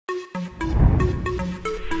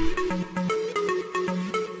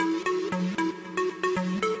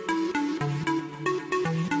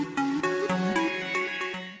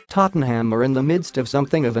Tottenham are in the midst of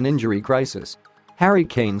something of an injury crisis. Harry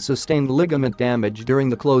Kane sustained ligament damage during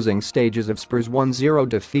the closing stages of Spurs' 1-0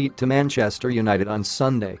 defeat to Manchester United on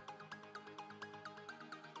Sunday.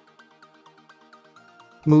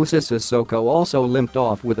 Moussa Sissoko also limped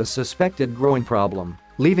off with a suspected groin problem,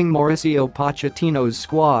 leaving Mauricio Pochettino's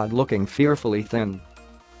squad looking fearfully thin.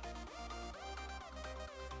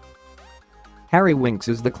 Harry Winks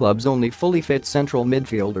is the club's only fully fit central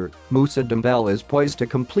midfielder. Mousa Dembele is poised to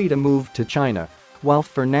complete a move to China, while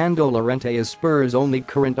Fernando Llorente is Spurs' only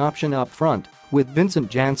current option up front, with Vincent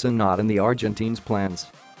Janssen not in the Argentine's plans.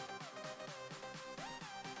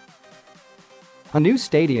 A new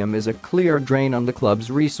stadium is a clear drain on the club's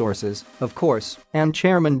resources, of course, and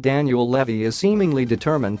chairman Daniel Levy is seemingly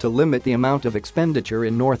determined to limit the amount of expenditure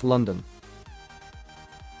in North London.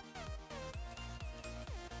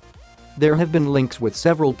 There have been links with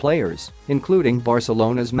several players, including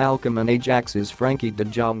Barcelona's Malcom and Ajax's Frenkie de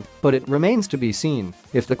Jong, but it remains to be seen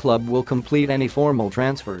if the club will complete any formal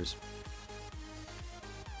transfers.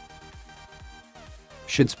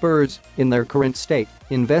 Should Spurs, in their current state,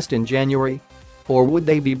 invest in January? Or would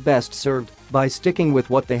they be best served by sticking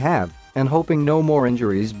with what they have and hoping no more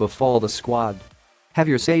injuries befall the squad? Have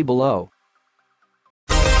your say below.